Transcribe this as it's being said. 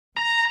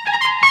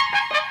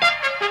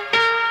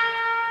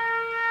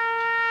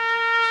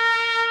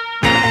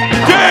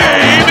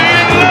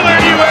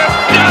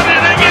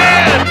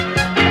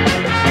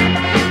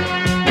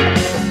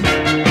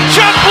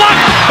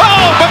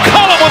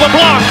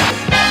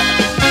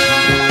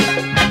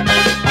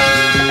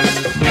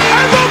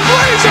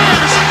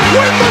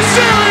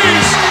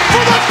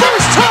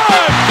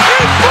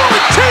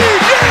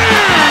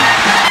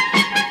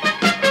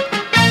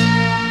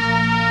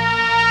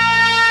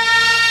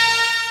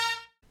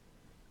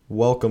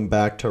Welcome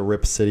back to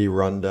Rip City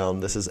Rundown.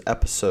 This is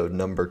episode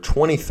number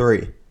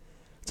 23.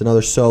 It's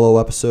another solo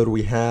episode.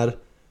 We had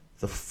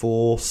the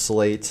full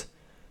slate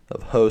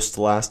of hosts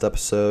last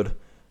episode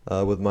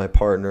with my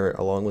partner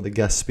along with a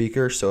guest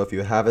speaker. So if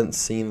you haven't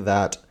seen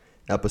that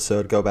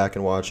episode, go back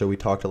and watch it. We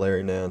talked to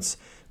Larry Nance.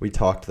 We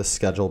talked the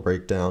schedule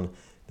breakdown.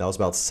 That was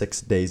about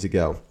 6 days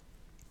ago.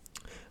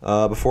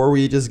 Before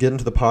we just get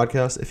into the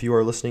podcast, if you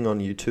are listening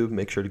on YouTube,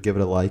 make sure to give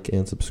it a like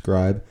and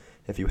subscribe.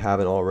 If you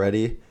haven't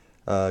already,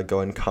 go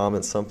ahead and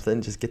comment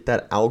something. Just get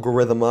that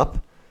algorithm up.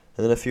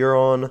 And then if you're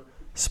on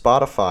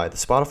Spotify, the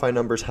Spotify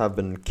numbers have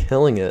been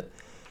killing it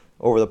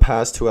over the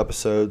past 2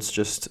 episodes.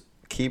 Just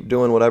keep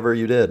doing whatever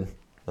you did.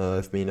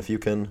 If you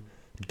can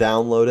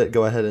download it,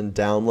 go ahead and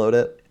download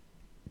it.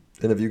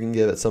 And if you can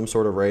give it some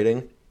sort of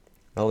rating,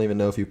 I don't even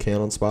know if you can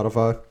on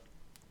Spotify,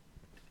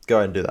 go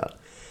ahead and do that.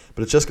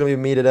 But it's just going to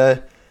be me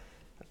today.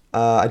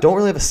 I don't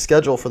really have a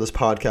schedule for this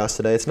podcast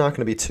today. It's not going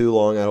to be too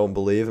long, I don't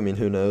believe. I mean,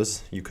 who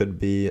knows? You could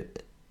be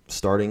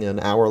starting an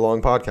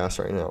hour-long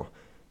podcast right now.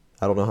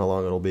 I don't know how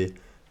long it'll be,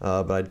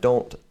 but I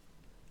don't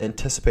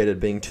anticipate it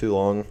being too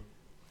long.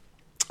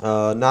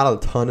 Not a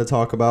ton to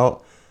talk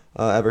about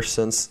ever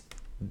since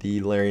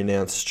the Larry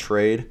Nance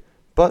trade,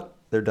 but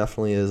there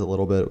definitely is a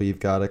little bit. We've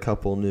got a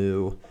couple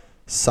new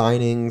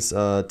signings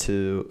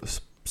to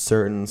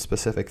certain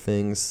specific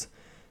things,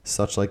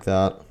 such like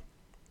that.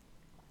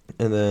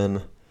 And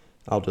then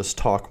I'll just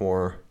talk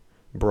more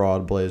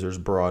broad Blazers,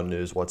 broad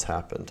news, what's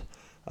happened.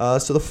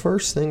 So the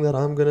first thing that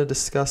I'm going to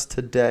discuss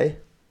today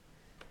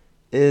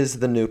is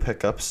the new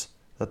pickups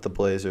that the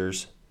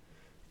Blazers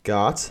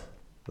got.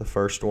 The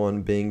first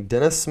one being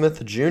Dennis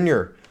Smith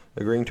Jr.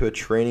 agreeing to a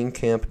training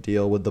camp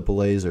deal with the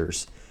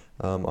Blazers.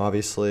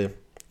 Obviously,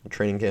 a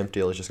training camp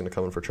deal is just going to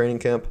come in for training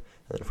camp.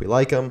 And if we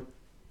like him,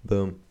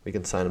 boom, we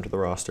can sign him to the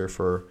roster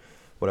for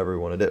whatever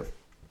we want to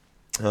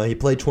do. He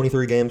played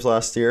 23 games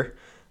last year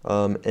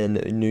in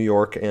New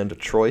York and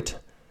Detroit.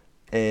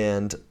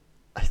 And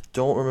I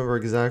don't remember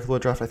exactly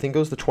what draft. I think it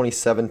was the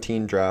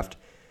 2017 draft.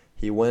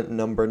 He went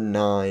number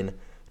 9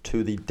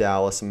 to the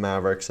Dallas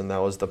Mavericks, and that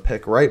was the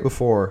pick right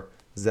before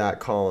Zach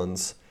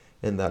Collins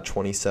in that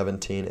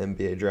 2017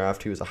 NBA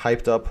draft. He was a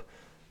hyped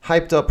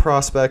up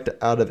prospect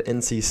out of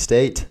NC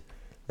State,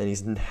 and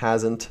he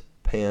hasn't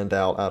panned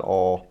out at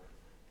all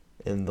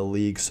in the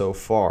league so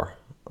far.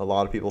 A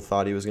lot of people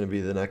thought he was going to be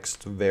the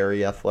next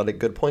very athletic,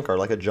 good point guard,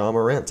 like a Ja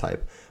Morant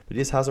type, but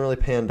he just hasn't really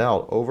panned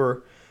out.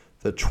 Over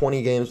the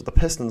 20 games with the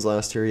Pistons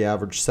last year, he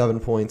averaged 7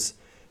 points,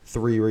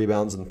 3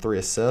 rebounds, and 3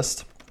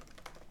 assists.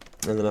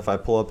 And then if I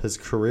pull up his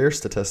career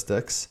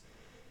statistics,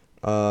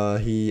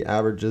 he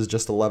averages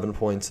just 11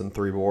 points and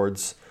 3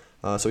 boards.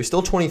 So he's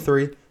still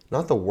 23.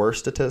 Not the worst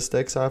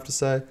statistics, I have to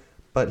say,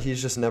 but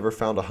he's just never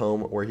found a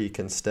home where he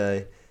can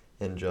stay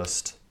and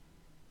just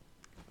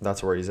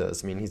that's where he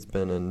is. I mean, he's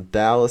been in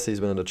Dallas, he's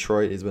been in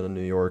Detroit, he's been in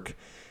New York,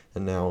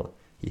 and now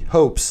he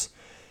hopes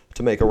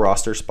to make a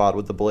roster spot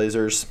with the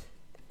Blazers.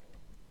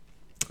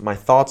 My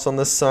thoughts on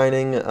this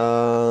signing,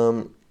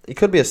 he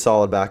could be a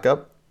solid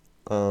backup.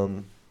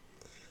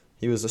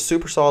 He was a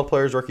super solid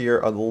player his rookie year.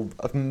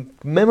 A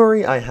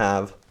memory I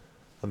have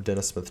of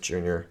Dennis Smith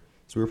Jr.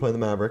 So we were playing the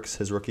Mavericks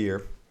his rookie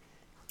year.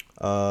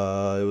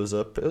 It was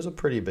a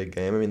pretty big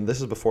game. I mean, this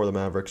is before the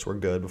Mavericks were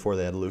good, before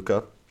they had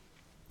Luka.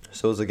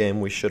 So it was a game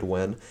we should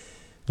win.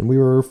 And we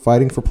were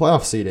fighting for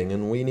playoff seeding,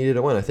 and we needed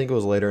to win. I think it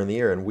was later in the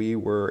year, and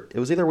it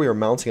was either we were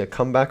mounting a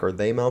comeback or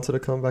they mounted a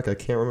comeback. I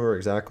can't remember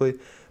exactly.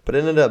 But it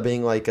ended up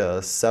being like a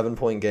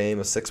 7-point game,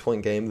 a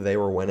 6-point game. They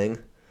were winning.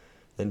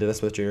 And Dennis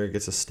Smith Jr.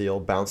 gets a steal,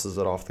 bounces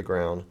it off the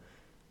ground,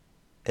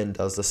 and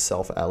does the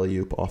self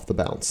alley-oop off the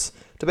bounce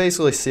to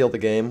basically seal the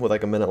game with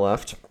like a minute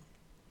left.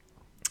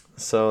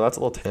 So that's a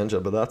little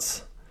tangent, but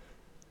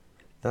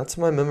that's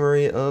my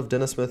memory of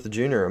Dennis Smith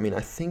Jr. I mean,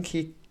 I think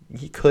he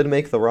could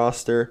make the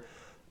roster.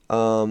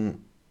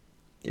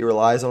 He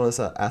relies on his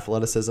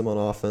athleticism on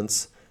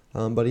offense,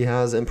 but he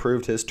has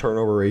improved his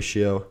turnover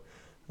ratio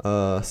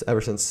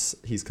ever since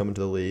he's come into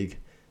the league.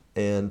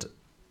 And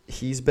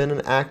he's been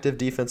an active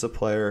defensive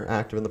player,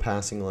 active in the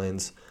passing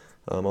lanes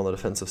on the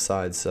defensive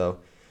side. So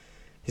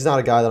he's not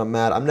a guy that I'm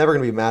mad. I'm never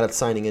going to be mad at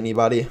signing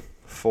anybody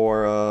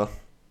for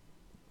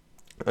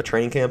a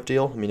training camp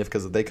deal. I mean,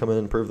 because if they come in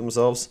and prove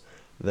themselves,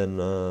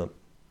 then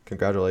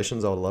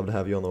congratulations. I would love to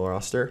have you on the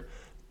roster.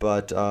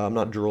 But I'm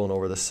not drooling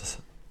over this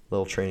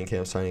little training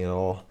camp signing at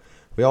all.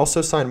 We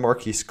also signed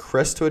Marquise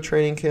Chriss to a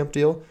training camp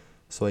deal.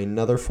 So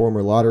another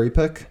former lottery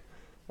pick,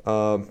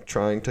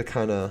 trying to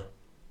kind of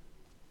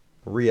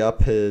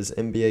re-up his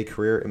NBA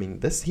career. I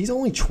mean, he's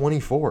only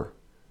 24,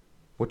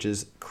 which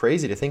is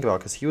crazy to think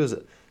about because he was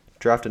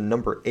drafted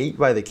number 8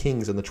 by the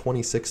Kings in the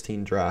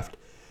 2016 draft.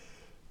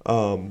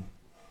 I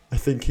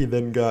think he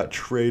then got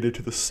traded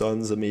to the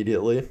Suns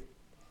immediately.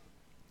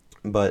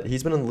 But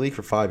he's been in the league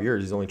for 5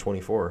 years. He's only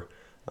 24.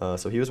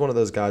 So he was one of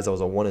those guys that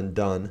was a one and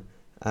done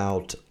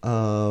out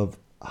of,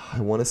 I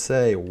want to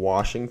say,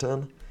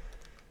 Washington.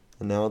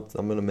 And now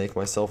I'm going to make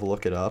myself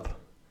look it up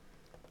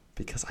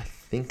because I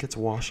think it's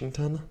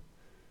Washington.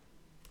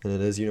 And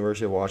it is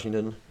University of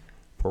Washington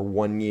for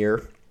 1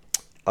 year.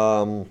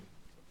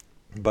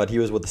 But he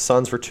was with the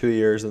Suns for 2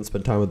 years and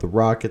spent time with the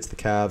Rockets, the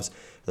Cavs,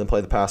 and then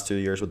played the past 2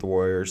 years with the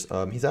Warriors.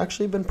 He's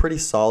actually been pretty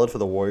solid for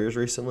the Warriors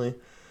recently.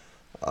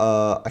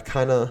 I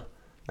kind of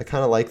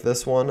like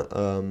this one.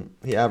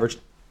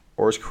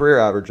 His career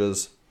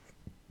averages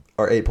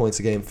are 8 points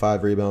a game,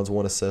 5 rebounds,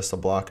 1 assist, a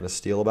block, and a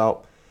steal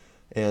about.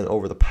 And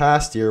over the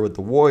past year with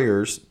the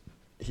Warriors,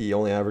 he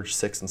only averaged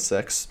 6 and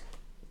 6.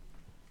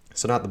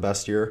 So not the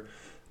best year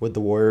with the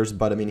Warriors,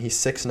 but I mean he's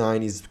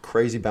 6'9", he's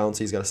crazy bouncy,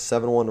 he's got a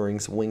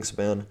 7'1"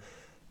 wingspan.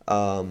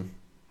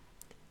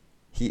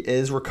 He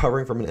is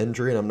recovering from an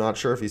injury, and I'm not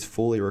sure if he's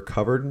fully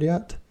recovered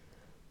yet,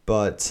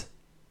 but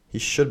he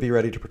should be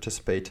ready to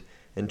participate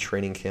in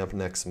training camp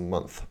next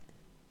month.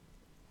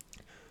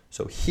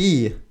 So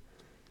he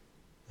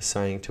is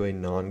signing to a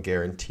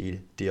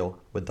non-guaranteed deal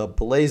with the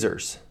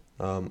Blazers.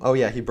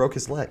 He broke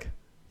his leg.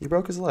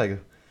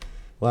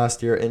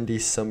 Last year in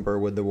December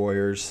with the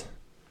Warriors.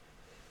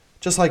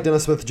 Just like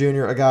Dennis Smith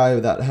Jr., a guy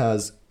that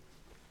has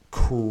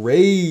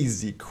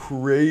crazy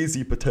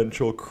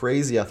potential,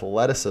 crazy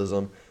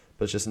athleticism,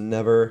 but just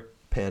never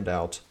panned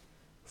out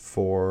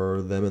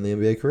for them in the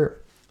NBA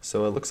career.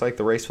 So it looks like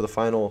the race for the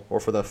final,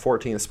 or for the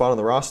 14th spot on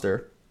the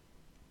roster,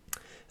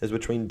 is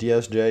between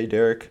Dennis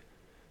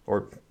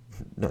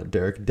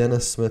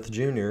Smith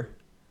Jr.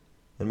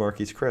 and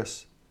Marquise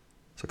Chris.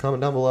 So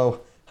comment down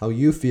below how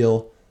you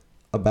feel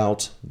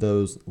about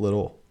those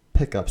little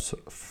pickups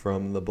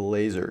from the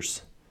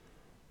Blazers.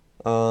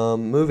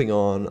 Moving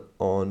on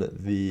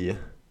the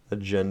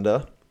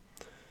agenda,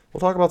 we'll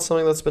talk about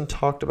something that's been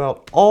talked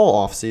about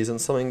all offseason,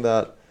 something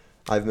that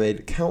I've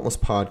made countless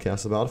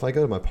podcasts about. If I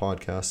go to my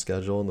podcast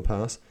schedule in the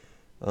past,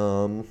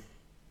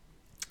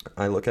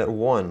 I look at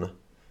 1,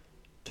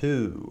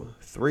 2,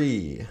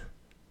 3,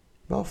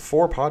 about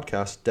 4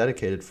 podcasts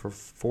dedicated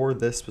for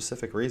this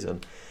specific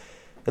reason.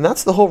 And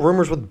that's the whole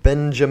rumors with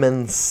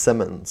Benjamin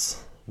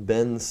Simmons.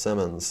 Ben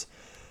Simmons.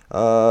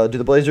 Do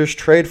the Blazers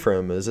trade for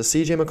him? Does a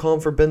C.J.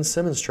 McCollum for Ben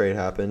Simmons trade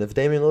happen? If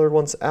Damian Lillard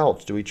wants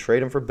out, do we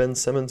trade him for Ben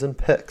Simmons and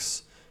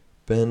picks?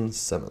 Ben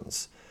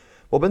Simmons.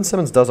 Well, Ben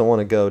Simmons doesn't want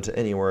to go to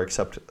anywhere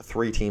except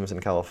 3 teams in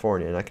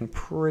California, and I can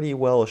pretty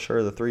well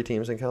assure the 3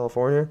 teams in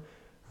California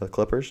are the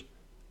Clippers,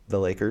 the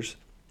Lakers,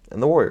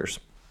 and the Warriors.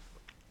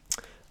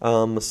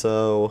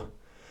 So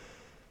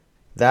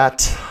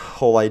that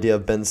whole idea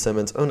of Ben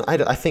Simmons,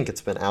 I think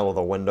it's been out of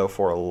the window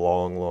for a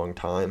long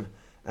time.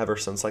 Ever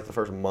since like the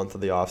first month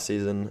of the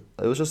offseason.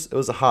 It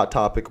was a hot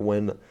topic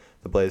when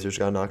the Blazers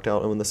got knocked out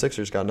and when the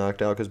Sixers got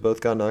knocked out, because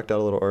both got knocked out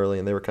a little early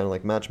and they were kind of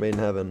like match made in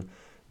heaven.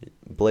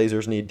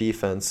 Blazers need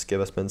defense, give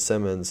us Ben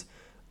Simmons.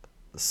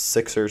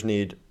 Sixers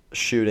need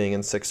shooting,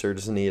 and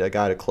Sixers need a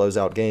guy to close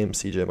out games,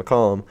 C.J.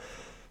 McCollum.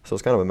 So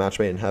it's kind of a match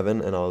made in heaven,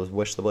 and I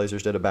wish the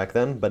Blazers did it back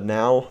then. But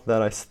now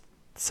that I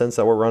sense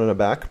that we're running it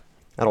back,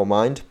 I don't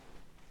mind.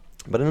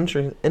 But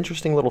an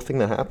interesting little thing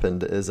that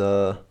happened is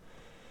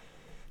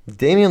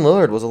Damian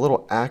Lillard was a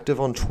little active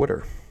on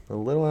Twitter.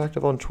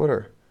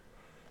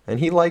 And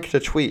he liked a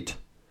tweet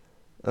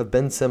of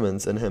Ben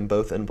Simmons and him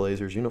both in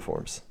Blazers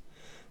uniforms.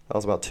 That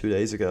was about 2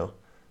 days ago.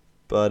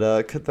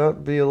 But could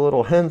that be a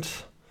little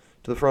hint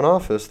to the front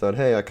office that,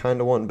 hey, I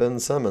kind of want Ben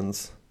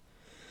Simmons?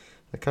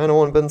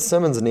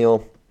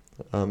 Neil.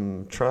 I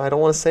don't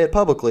want to say it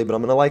publicly, but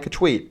I'm going to like a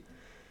tweet.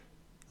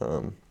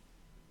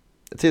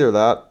 It's either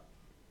that,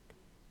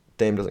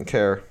 Dame doesn't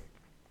care,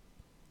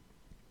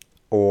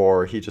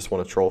 or he just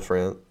want to troll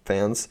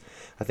fans.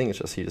 I think it's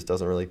just he just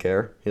doesn't really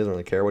care. He doesn't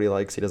really care what he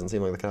likes. He doesn't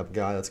seem like the kind of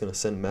guy that's going to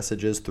send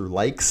messages through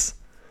likes.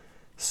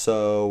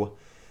 So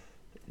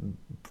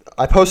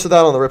I posted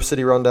that on the Rip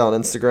City Rundown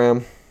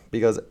Instagram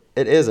because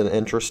it is an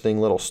interesting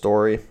little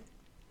story,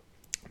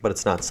 but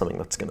it's not something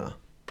that's going to,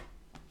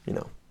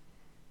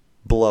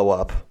 blow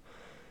up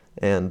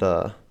and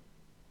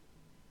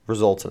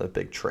result in a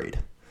big trade.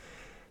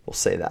 We'll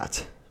say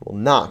that. It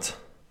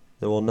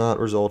will not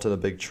result in a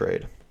big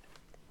trade.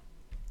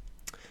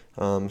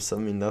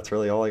 That's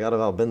really all I got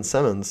about Ben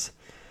Simmons.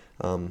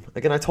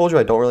 Again, I told you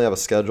I don't really have a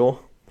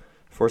schedule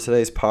for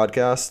today's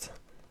podcast.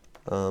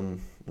 Not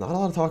a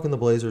lot of talk in the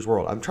Blazers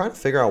world. I'm trying to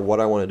figure out what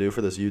I want to do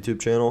for this YouTube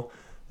channel.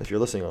 If you're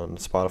listening on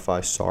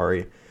Spotify,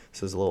 sorry.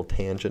 This is a little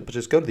tangent, but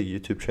just go to the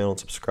YouTube channel and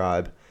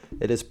subscribe.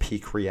 It is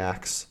Peak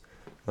Reacts.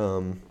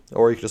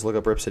 Or you can just look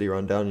up Rip City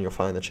Rundown and you'll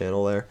find the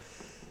channel there.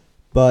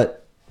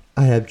 But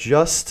I have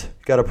just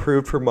got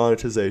approved for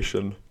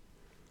monetization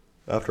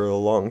after a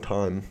long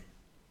time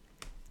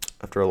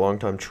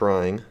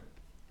trying.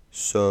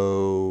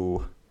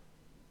 So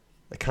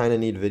I kind of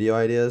need video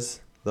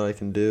ideas that I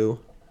can do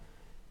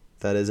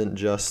that isn't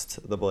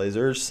just the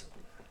Blazers.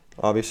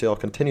 Obviously, I'll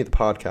continue the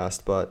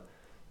podcast, but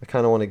I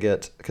kind of want to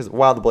because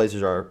while the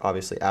Blazers are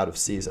obviously out of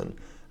season,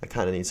 I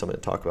kind of need something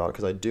to talk about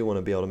because I do want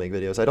to be able to make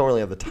videos. I don't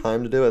really have the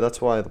time to do it.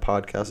 That's why the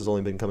podcast has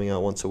only been coming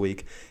out once a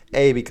week.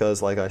 A,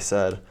 because, like I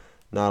said,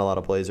 not a lot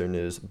of Blazer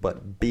news,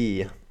 but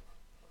B,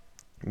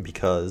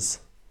 because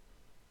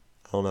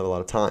I don't have a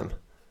lot of time.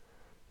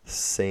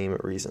 Same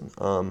reason.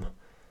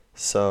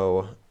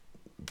 So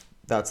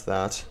that's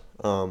that.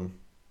 One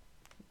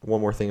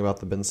more thing about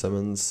the Ben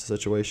Simmons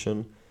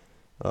situation.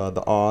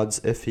 The odds,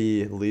 if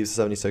he leaves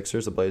the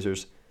 76ers, the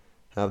Blazers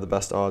have the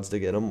best odds to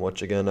get him,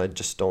 which, again, I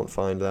just don't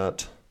find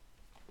that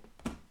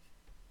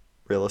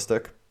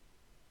realistic.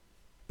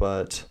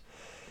 But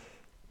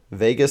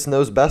Vegas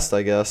knows best,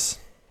 I guess.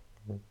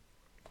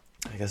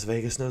 I guess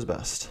Vegas knows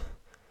best.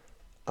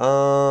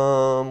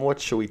 What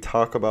should we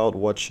talk about?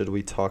 What should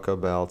we talk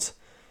about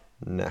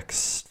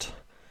next?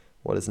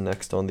 What is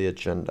next on the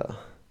agenda?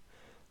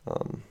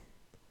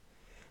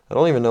 I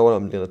don't even know what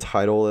I'm going to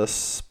title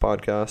this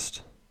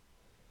podcast.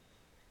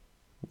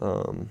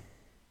 We'll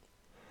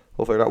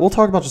figure it out. We'll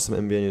talk about just some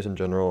NBA news in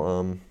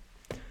general.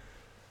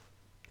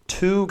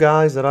 Two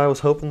guys that I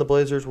was hoping the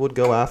Blazers would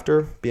go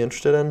after, be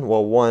interested in.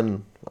 Well,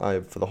 one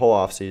for the whole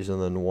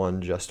offseason, and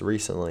one just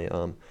recently.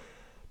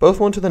 Both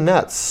went to the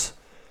Nets.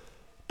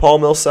 Paul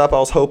Millsap, I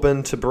was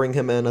hoping to bring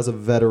him in as a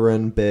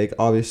veteran big.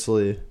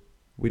 Obviously,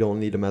 we don't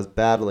need him as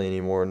badly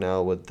anymore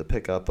now with the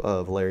pickup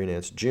of Larry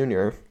Nance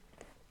Jr.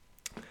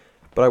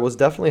 But I was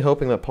definitely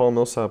hoping that Paul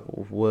Millsap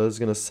was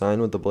going to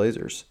sign with the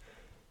Blazers.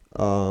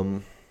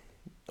 I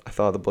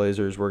thought the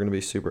Blazers were going to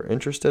be super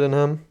interested in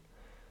him.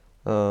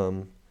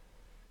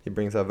 He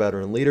brings that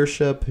veteran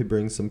leadership. He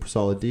brings some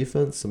solid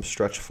defense, some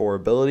stretch four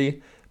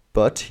ability.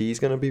 But he's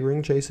going to be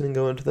ring chasing and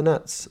going to the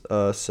Nets.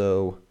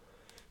 So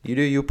you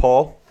do you,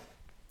 Paul.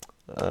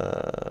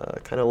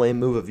 Kind of lame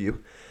move of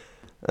you.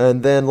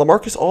 And then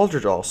LaMarcus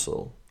Aldridge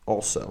also.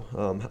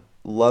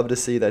 Love to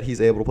see that he's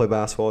able to play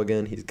basketball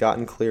again. He's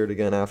gotten cleared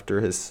again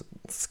after his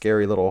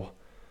scary little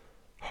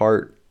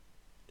heart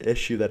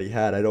issue that he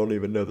had. I don't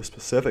even know the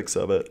specifics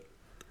of it.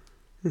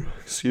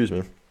 Excuse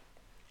me.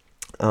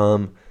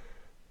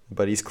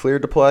 But he's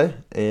cleared to play,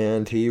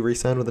 and he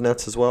re-signed with the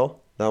Nets as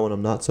well. That one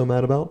I'm not so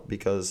mad about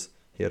because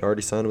he had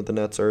already signed with the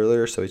Nets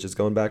earlier, so he's just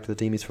going back to the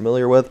team he's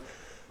familiar with.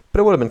 But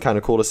it would have been kind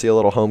of cool to see a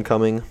little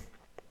homecoming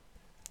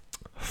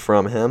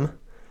from him.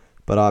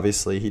 But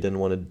obviously he didn't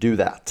want to do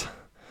that.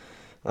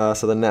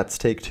 So the Nets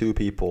take two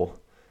people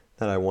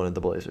that I wanted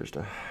the Blazers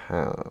to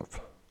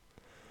have.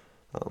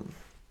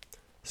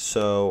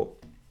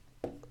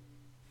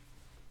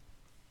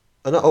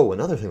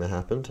 Another thing that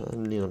happened,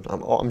 and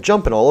I'm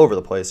jumping all over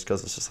the place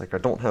because it's just like I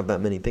don't have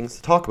that many things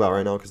to talk about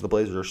right now because the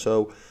Blazers are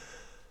so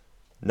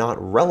not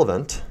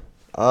relevant.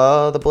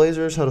 The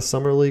Blazers had a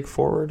summer league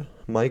forward,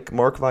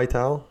 Mark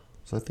Vital.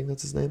 So I think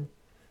that's his name.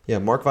 Yeah,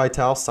 Mark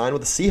Vital signed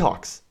with the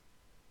Seahawks.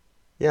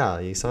 Yeah,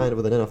 he signed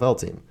with an NFL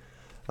team.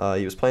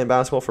 He was playing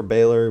basketball for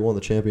Baylor. He won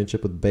the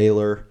championship with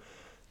Baylor,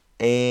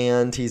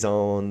 and he's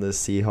on the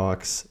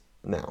Seahawks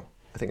now.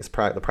 I think it's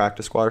the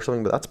practice squad or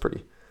something, but that's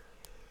pretty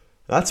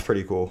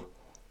cool.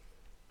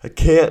 I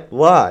can't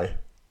lie.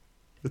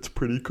 It's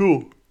pretty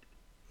cool.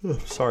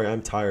 Sorry,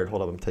 I'm tired.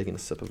 Hold up, I'm taking a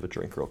sip of a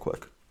drink real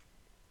quick.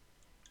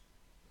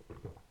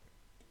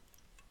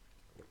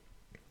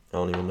 I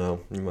don't even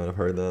know. You might have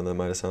heard that. That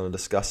might have sounded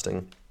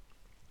disgusting.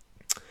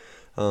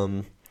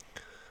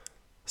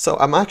 So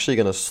I'm actually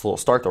going to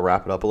start to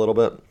wrap it up a little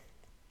bit.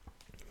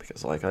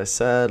 Because like I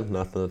said,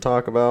 nothing to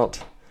talk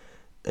about.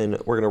 And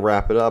we're going to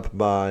wrap it up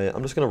by,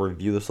 I'm just going to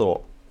review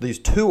these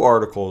two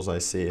articles I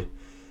see.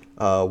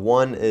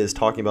 One is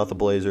talking about the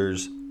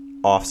Blazers'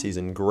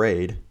 offseason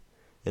grade.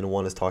 And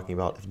one is talking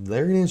about if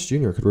Larry Nance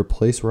Jr. could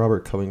replace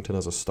Robert Covington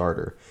as a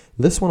starter.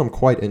 This one I'm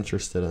quite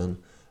interested in.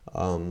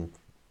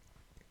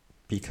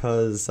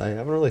 Because I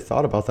haven't really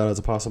thought about that as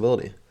a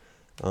possibility.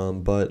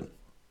 But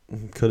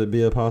could it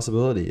be a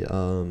possibility?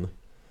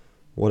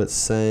 What it's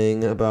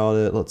saying about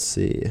it, let's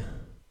see.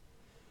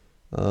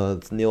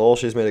 Neil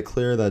Olshey's made it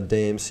clear that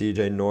Dame,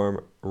 CJ,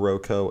 Norm,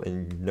 Rocco,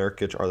 and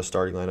Nurkic are the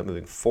starting lineup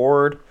moving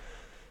forward.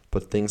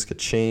 But things could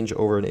change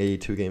over an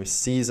 82-game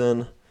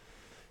season.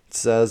 It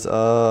says,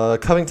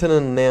 Covington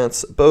and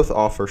Nance both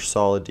offer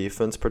solid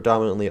defense,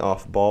 predominantly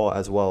off ball,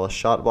 as well as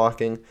shot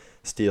blocking,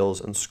 steals,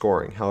 and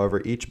scoring.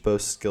 However, each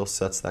boasts skill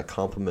sets that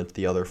complement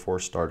the other four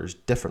starters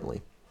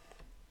differently.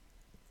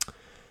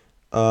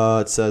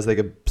 It says they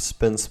could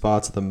spin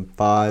spots at the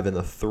 5 and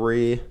the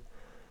 3,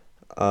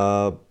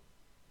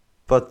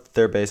 but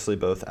they're basically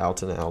both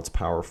out-and-out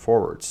power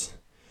forwards.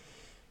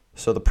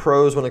 So the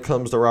pros when it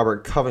comes to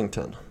Robert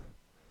Covington.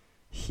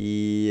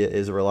 He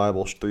is a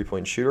reliable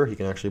three-point shooter. He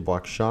can actually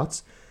block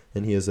shots,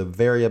 and he is a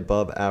very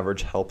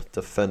above-average help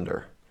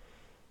defender.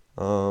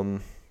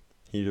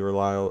 He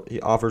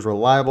offers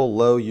reliable,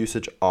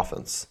 low-usage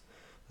offense,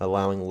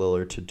 allowing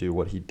Lillard to do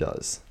what he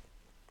does.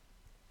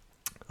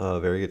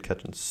 Very good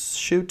catch and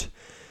shoot.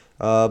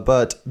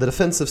 But the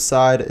defensive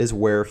side is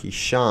where he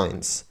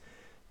shines.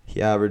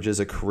 He averages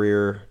a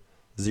career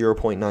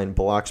 0.9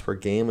 blocks per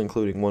game,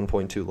 including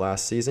 1.2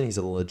 last season. He's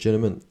a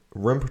legitimate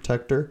rim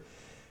protector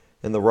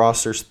and the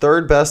roster's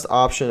third best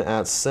option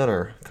at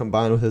center,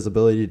 combined with his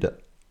ability to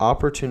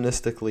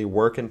opportunistically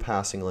work in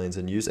passing lanes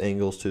and use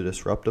angles to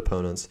disrupt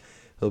opponents.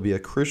 He'll be a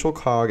crucial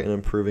cog in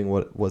improving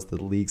what was the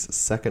league's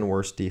second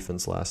worst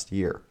defense last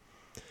year.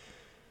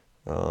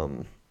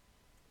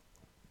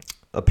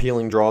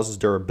 Appealing draws his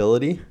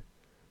durability.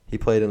 He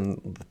played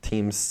in the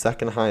team's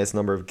second highest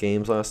number of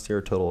games last year,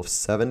 a total of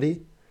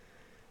 70.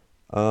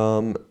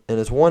 And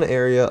it's one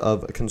area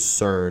of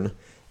concern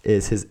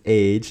is his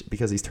age,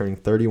 because he's turning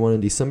 31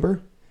 in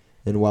December.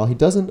 And while he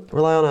doesn't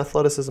rely on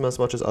athleticism as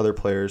much as other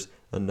players,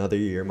 another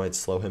year might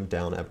slow him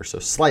down ever so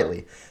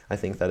slightly. I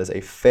think that is a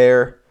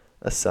fair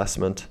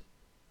assessment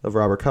of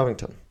Robert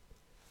Covington.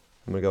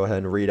 I'm going to go ahead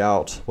and read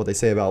out what they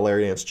say about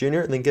Larry Nance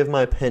Jr. and then give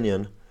my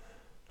opinion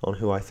on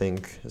who I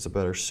think is a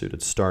better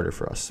suited starter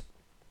for us.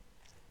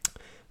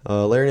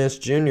 Larry Nance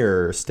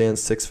Jr.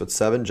 stands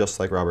 6'7", just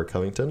like Robert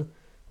Covington,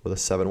 with a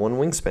 7'1"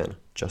 wingspan,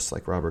 just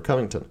like Robert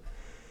Covington.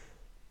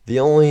 The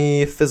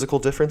only physical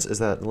difference is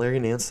that Larry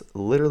Nance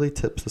literally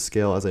tips the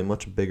scale as a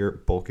much bigger,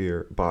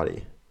 bulkier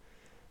body.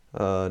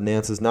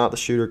 Nance is not the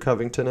shooter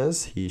Covington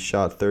is. He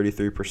shot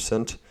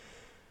 33%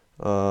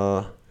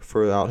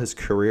 throughout his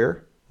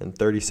career and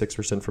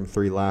 36% from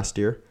three last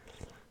year.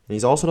 And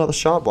he's also not the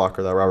shot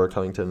blocker that Robert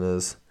Covington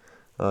is,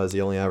 as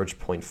he only averaged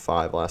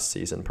 0.5 last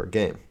season per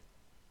game.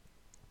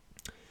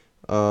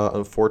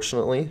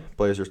 Unfortunately,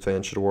 Blazers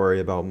fans should worry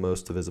about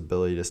most of his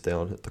ability to stay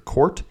on the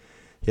court.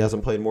 He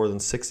hasn't played more than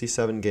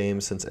 67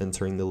 games since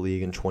entering the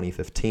league in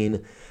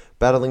 2015,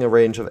 battling a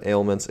range of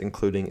ailments,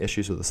 including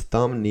issues with his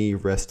thumb, knee,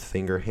 wrist,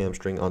 finger,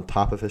 hamstring, on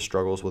top of his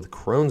struggles with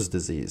Crohn's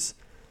disease.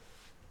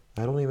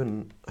 I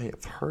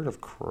have heard of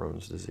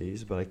Crohn's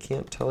disease, but I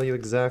can't tell you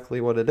exactly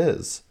what it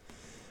is.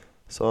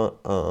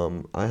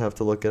 So I have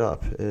to look it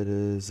up. It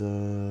is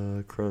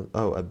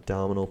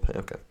abdominal pain.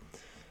 Okay.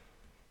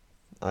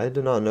 I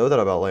did not know that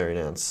about Larry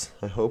Nance.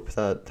 I hope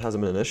that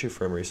hasn't been an issue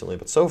for him recently.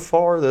 But so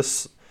far,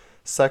 this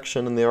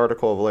section in the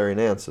article of Larry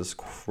Nance is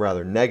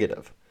rather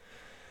negative.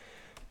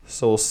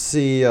 So we'll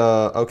see.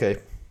 Okay,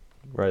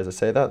 right as I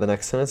say that, the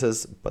next sentence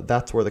is, but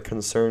that's where the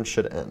concern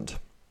should end.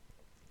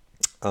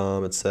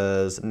 It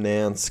says,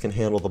 Nance can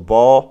handle the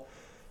ball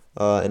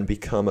and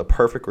become a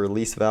perfect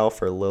release valve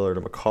for Lillard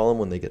and McCollum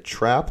when they get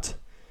trapped.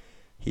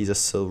 He's a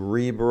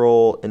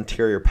cerebral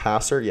interior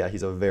passer. Yeah,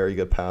 he's a very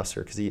good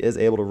passer because he is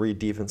able to read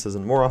defenses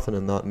and more often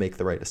than not make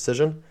the right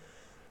decision.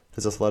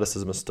 His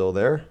athleticism is still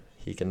there.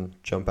 He can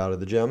jump out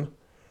of the gym.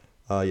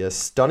 He has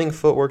stunning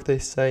footwork, they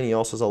say, and he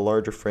also has a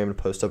larger frame to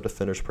post up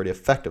defenders pretty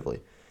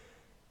effectively.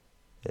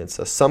 And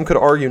so some could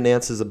argue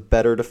Nance is a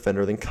better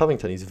defender than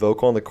Covington. He's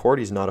vocal on the court.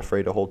 He's not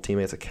afraid to hold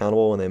teammates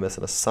accountable when they miss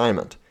an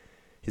assignment.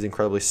 He's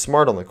incredibly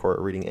smart on the court,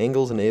 reading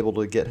angles and able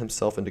to get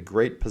himself into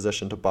great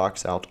position to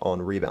box out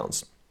on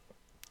rebounds.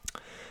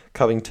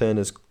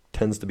 Covington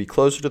tends to be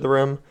closer to the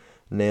rim.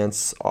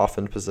 Nance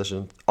often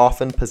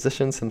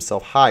positions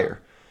himself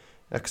higher,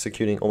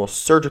 executing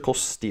almost surgical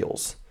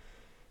steals.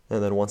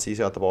 And then once he's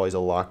got the ball, he's a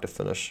lock to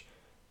finish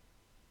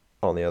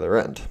on the other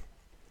end.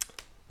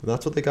 And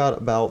that's what they got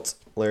about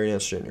Larry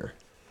Nance Jr.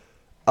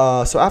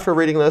 So after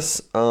reading this,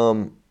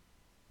 the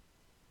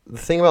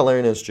thing about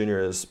Larry Nance Jr.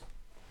 is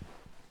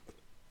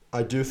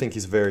I do think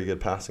he's very good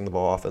passing the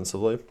ball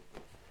offensively.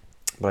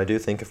 But I do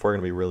think if we're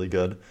going to be really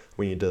good,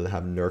 we need to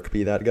have Nurk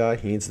be that guy.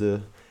 He needs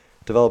to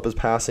develop his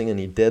passing, and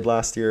he did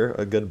last year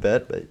a good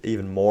bit, but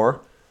even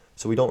more.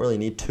 So we don't really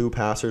need two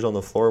passers on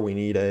the floor. We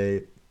need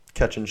a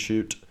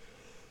catch-and-shoot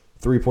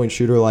three-point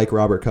shooter like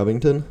Robert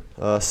Covington,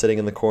 sitting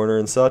in the corner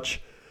and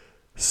such.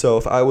 So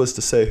if I was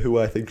to say who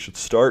I think should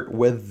start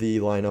with the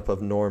lineup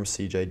of Norm,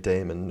 CJ,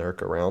 Dame, and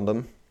Nurk around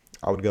him,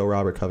 I would go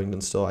Robert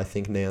Covington still. I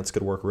think Nance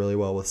could work really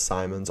well with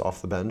Simons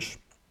off the bench.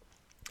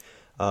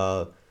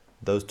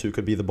 Those two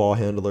could be the ball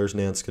handlers.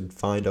 Nance could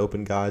find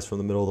open guys from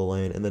the middle of the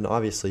lane. And then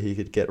obviously he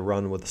could get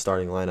run with the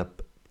starting lineup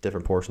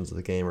different portions of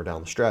the game or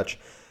down the stretch.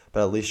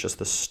 But at least just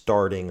the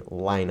starting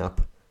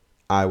lineup,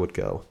 I would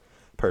go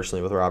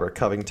personally with Robert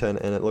Covington.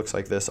 And it looks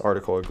like this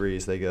article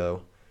agrees. They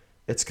go,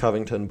 it's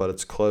Covington, but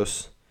it's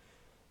close.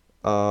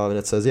 And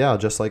it says, yeah,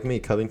 just like me,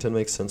 Covington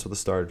makes sense with the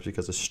starters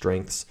because his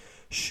strengths,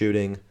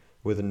 shooting,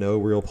 with no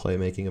real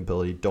playmaking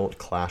ability, don't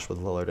clash with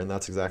Lillard. And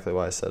that's exactly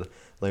why I said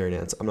Larry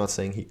Nance. I'm not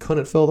saying he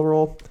couldn't fill the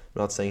role.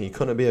 I'm not saying he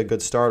couldn't be a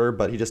good starter,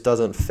 but he just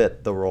doesn't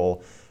fit the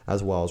role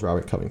as well as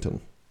Robert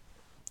Covington.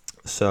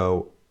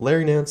 So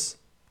Larry Nance,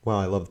 while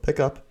I love the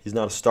pickup, he's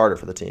not a starter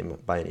for the team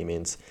by any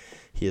means.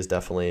 He is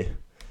definitely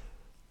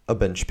a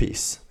bench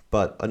piece,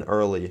 but an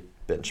early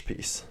bench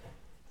piece.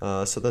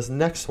 So this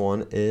next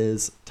one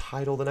is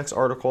titled, the next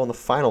article, and the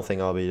final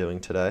thing I'll be doing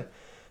today.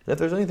 And if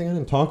there's anything I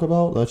didn't talk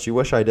about that you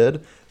wish I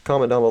did,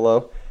 comment down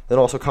below. Then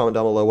also comment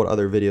down below what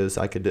other videos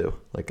I could do.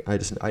 Like I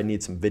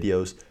need some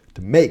videos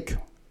to make.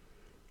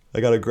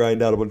 I gotta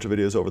grind out a bunch of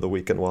videos over the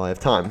weekend while I have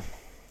time.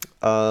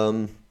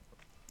 But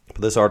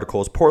this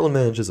article is Portland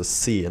manages a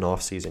C in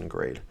off-season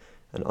grade.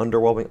 An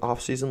underwhelming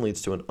off-season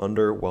leads to an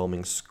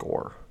underwhelming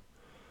score.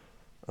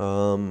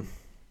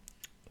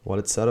 What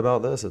it said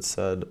about this? It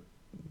said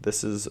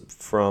this is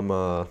from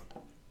I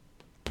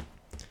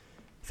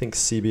think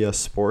CBS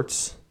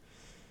Sports.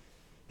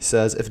 He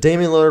says, if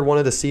Damian Lillard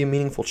wanted to see a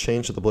meaningful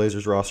change to the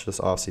Blazers roster this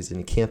offseason,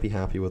 he can't be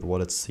happy with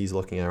what he's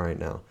looking at right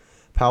now.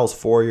 Powell's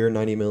 4-year,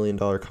 $90 million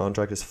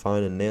contract is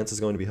fine, and Nance is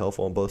going to be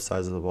helpful on both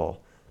sides of the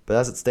ball. But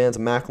as it stands,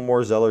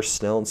 McLemore, Zeller,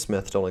 Snell, and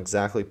Smith don't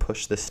exactly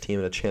push this team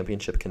into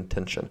championship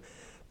contention.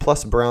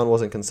 Plus, Brown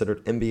wasn't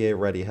considered NBA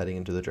ready heading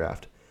into the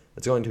draft.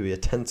 It's going to be a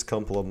tense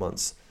couple of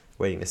months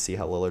waiting to see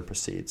how Lillard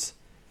proceeds.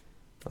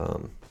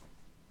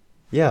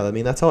 Yeah, I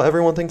mean, that's how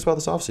everyone thinks about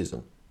this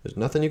offseason. There's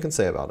nothing you can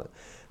say about it.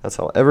 That's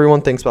how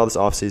everyone thinks about this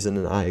offseason,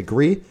 and I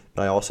agree,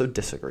 but I also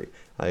disagree.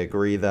 I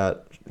agree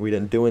that we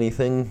didn't do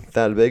anything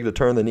that big to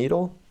turn the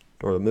needle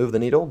or to move the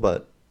needle,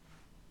 but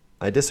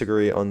I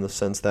disagree on the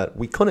sense that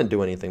we couldn't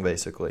do anything,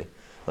 basically.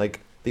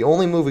 Like, the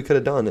only move we could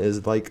have done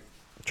is, like,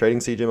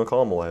 trading C.J.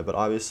 McCollum away, but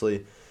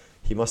obviously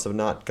he must have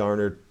not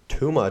garnered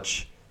too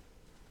much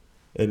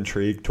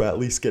intrigue to at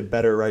least get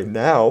better right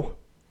now.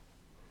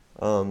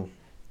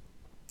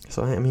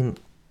 So, I mean,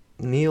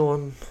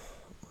 Neal,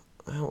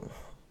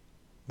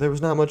 there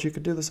was not much you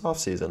could do this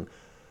offseason.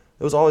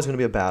 It was always going to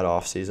be a bad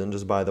offseason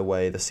just by the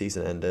way the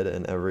season ended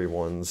and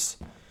everyone's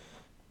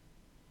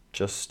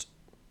just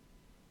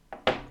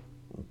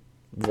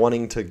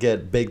wanting to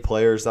get big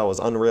players that was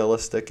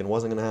unrealistic and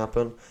wasn't going to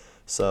happen.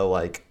 So,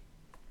 like,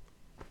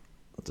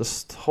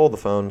 just hold the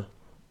phone.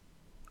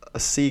 A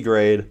C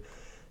grade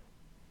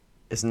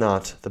is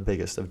not the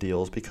biggest of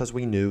deals because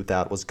we knew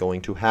that was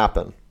going to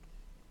happen.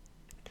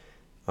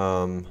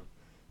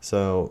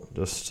 So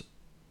just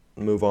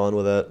move on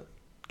with it.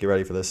 Get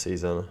ready for this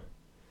season.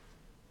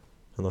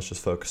 And let's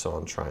just focus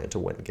on trying to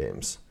win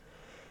games.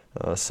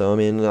 So, I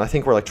mean, I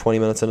think we're like 20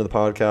 minutes into the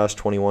podcast,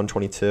 21,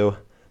 22.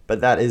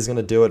 But that is going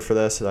to do it for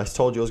this. I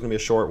told you it was going to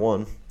be a short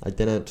one. I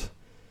didn't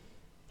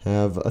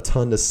have a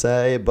ton to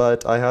say,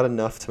 but I had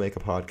enough to make a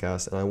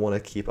podcast, and I want to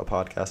keep a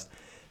podcast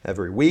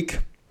every week.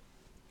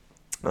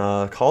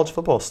 College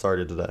football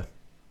started today.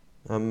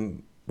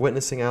 I'm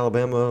witnessing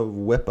Alabama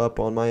whip up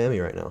on Miami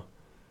right now.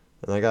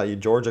 And I got you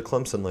Georgia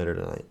Clemson later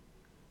tonight.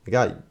 I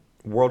got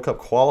World Cup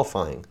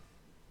qualifying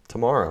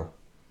tomorrow.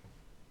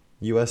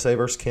 USA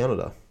versus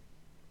Canada.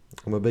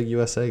 I'm a big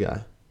USA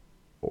guy.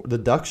 The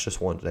Ducks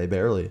just won today,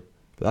 barely.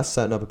 But that's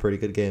setting up a pretty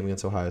good game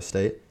against Ohio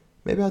State.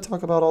 Maybe I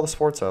talk about all the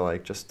sports I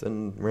like just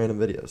in random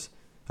videos.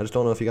 I just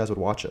don't know if you guys would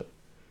watch it.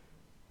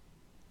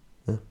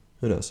 Who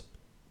knows?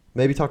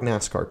 Maybe talk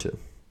NASCAR too.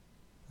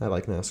 I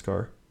like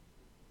NASCAR.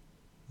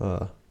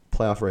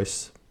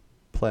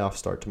 Playoff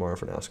start tomorrow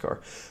for NASCAR.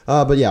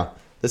 But yeah,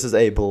 this is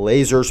a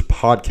Blazers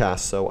podcast,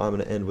 so I'm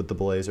going to end with the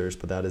Blazers,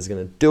 but that is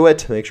going to do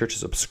it. Make sure to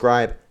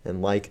subscribe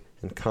and like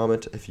and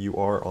comment. If you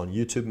are on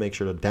YouTube, make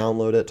sure to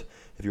download it.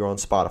 If you're on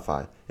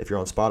Spotify. If you're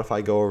on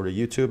Spotify, go over to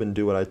YouTube and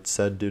do what I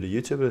said do to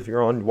YouTube. If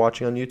you're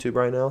watching on YouTube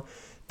right now,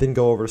 then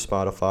go over to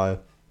Spotify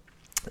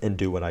and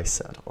do what I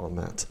said on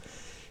that.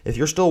 If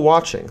you're still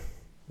watching,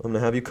 I'm going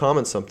to have you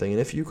comment something.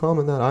 And if you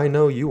comment that, I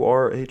know you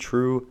are a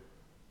true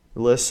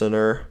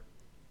listener.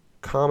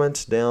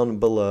 Comment down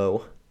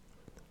below.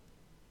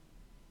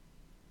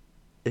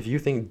 If you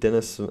think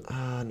Dennis...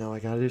 no, I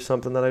got to do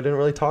something that I didn't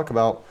really talk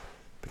about.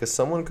 Because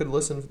someone could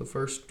listen for the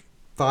first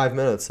 5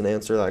 minutes and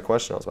answer that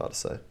question I was about to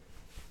say.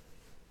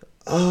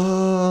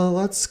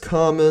 Let's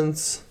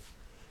comment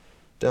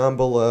down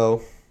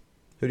below.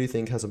 Who do you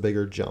think has a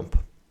bigger jump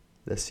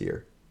this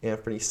year?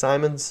 Anthony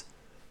Simons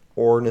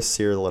or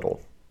Nasir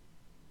Little?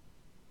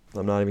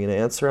 I'm not even going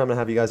to answer. I'm going to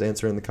have you guys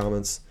answer in the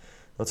comments.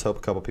 Let's hope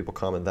a couple people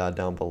comment that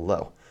down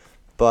below.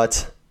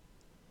 But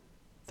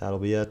that'll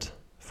be it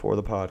for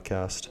the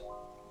podcast.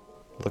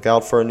 Look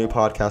out for a new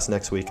podcast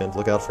next weekend.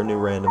 Look out for new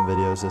random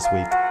videos this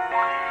week.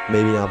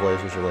 Maybe not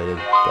Blazers related,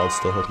 but I'll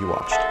still hope you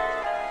watched.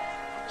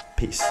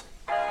 Peace.